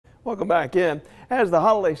Welcome back in. As the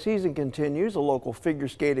holiday season continues, a local figure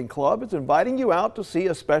skating club is inviting you out to see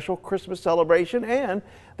a special Christmas celebration, and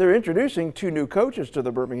they're introducing two new coaches to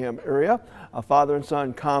the Birmingham area, a father and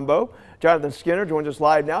son combo. Jonathan Skinner joins us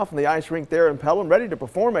live now from the ice rink there in Pelham, ready to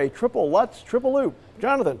perform a triple Lutz triple loop.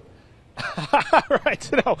 Jonathan.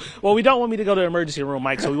 Right. No. Well, we don't want me to go to the emergency room,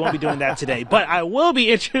 Mike, so we won't be doing that today. But I will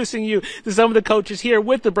be introducing you to some of the coaches here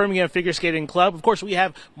with the Birmingham Figure Skating Club. Of course, we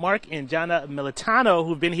have Mark and Jana Militano,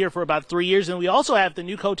 who've been here for about 3 years. And we also have the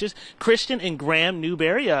new coaches, Christian and Graham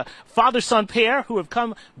Newberry, a father-son pair who have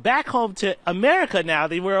come back home to America now.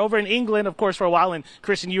 They were over in England, of course, for a while. And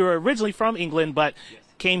Christian, you were originally from England, but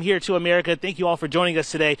came here to America. Thank you all for joining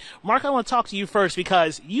us today. Mark, I want to talk to you first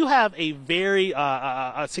because you have a very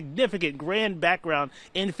a significant, grand background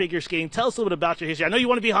in figure skating. Tell us a little bit about your history. I know you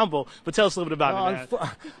want to be humble, but tell us a little bit about it.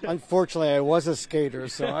 Unfortunately, I was a skater,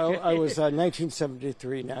 so I was a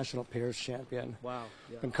 1973 national pairs champion. Wow.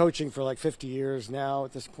 Yeah. Been coaching for like 50 years now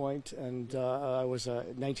at this point, and I was a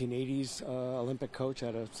 1980s Olympic coach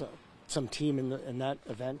at some team in that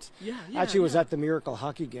event. Actually was at the Miracle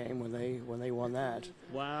hockey game when they won that.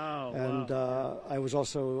 Wow. And I was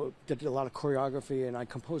also did a lot of choreography, and I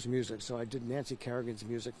composed music, so I did Nancy Kerrigan's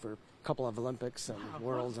music for a couple of Olympics and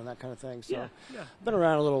Worlds and that kind of thing. So been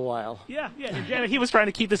around a little while. Yeah. He was trying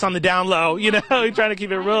to keep this on the down low, you know, he's trying to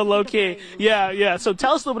keep it real low key. Yeah. So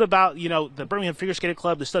tell us a little bit about, you know, the Birmingham Figure Skating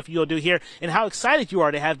Club, the stuff you'll do here, and how excited you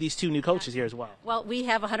are to have these two new coaches here as well. Well, we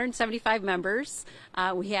have 175 members.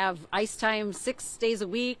 We have ice time 6 days a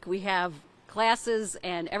week. We have classes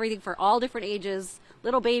and everything for all different ages,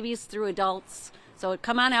 little babies through adults. So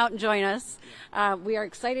come on out and join us. We are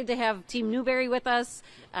excited to have Team Newberry with us.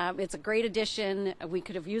 It's a great addition. We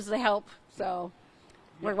could have used the help, so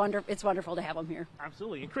it's wonderful to have them here.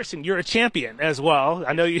 Absolutely. And Christian, you're a champion as well.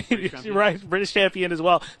 I know you're right, British champion as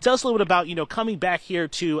well. Tell us a little bit about, you know, coming back here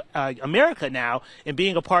to America now and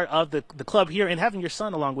being a part of the club here and having your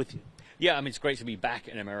son along with you. Yeah, I mean, it's great to be back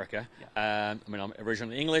in America. I mean, I'm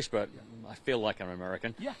originally English, but I feel like I'm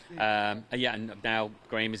American. And now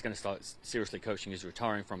Graham is going to start seriously coaching. He's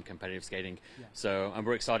retiring from competitive skating. So I'm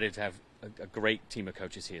very excited to have a great team of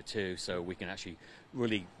coaches here too, so we can actually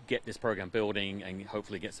really get this program building and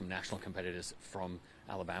hopefully get some national competitors from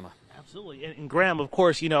Alabama. Absolutely. And Graham, of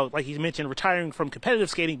course, you know, like he mentioned, retiring from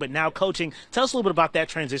competitive skating, but now coaching. Tell us a little bit about that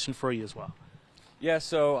transition for you as well. Yeah,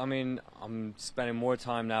 so, I mean, I'm spending more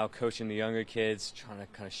time now coaching the younger kids, trying to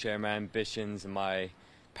kind of share my ambitions and my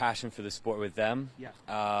passion for the sport with them.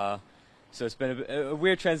 So it's been a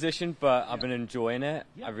weird transition, but I've been enjoying it.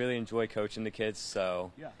 I really enjoy coaching the kids,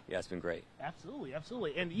 so yeah, it's been great.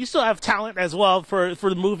 Absolutely. And you still have talent as well for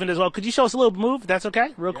the movement as well. Could you show us a little move? That's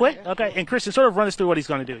okay? Real quick? Okay. And Christian, sort of run us through what he's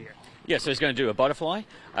going to do here. Yeah, so he's going to do a butterfly,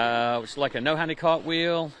 which is like a no-handed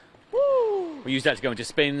cartwheel. We use that to go into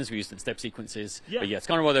spins. We use it in step sequences. But yeah, it's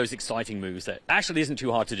kind of one of those exciting moves that actually isn't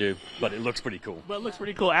too hard to do, but it looks pretty cool.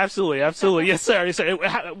 Absolutely. Yes, sir.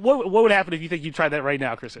 What would happen if you think you tried that right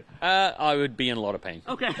now, Christian? I would be in a lot of pain.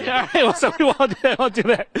 Okay. All right. Well, so we won't do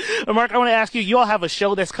that. Mark, I want to ask you, you all have a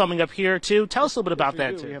show that's coming up here, too. Tell us a little bit about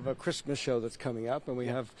that, too. We have a Christmas show that's coming up, and we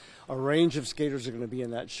have a range of skaters that are going to be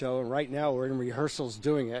in that show. And right now, we're in rehearsals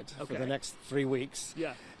doing it for the next 3 weeks.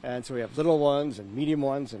 And so we have little ones and medium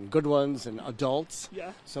ones and good ones and adults.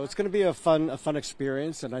 So it's going to be a fun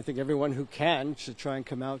experience, and I think everyone who can should try and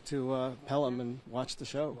come out to Pelham and watch the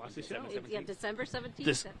show. December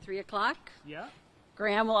 17th at 3 o'clock.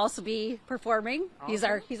 Graham will also be performing.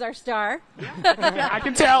 Awesome. He's our star. I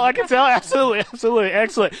can tell. Absolutely.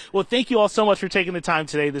 Excellent. Well, thank you all so much for taking the time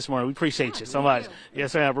today this morning. We appreciate you so much.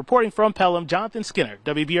 Yes, ma'am. Reporting from Pelham, Jonathan Skinner,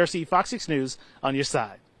 WBRC Fox 6 News on your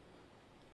side.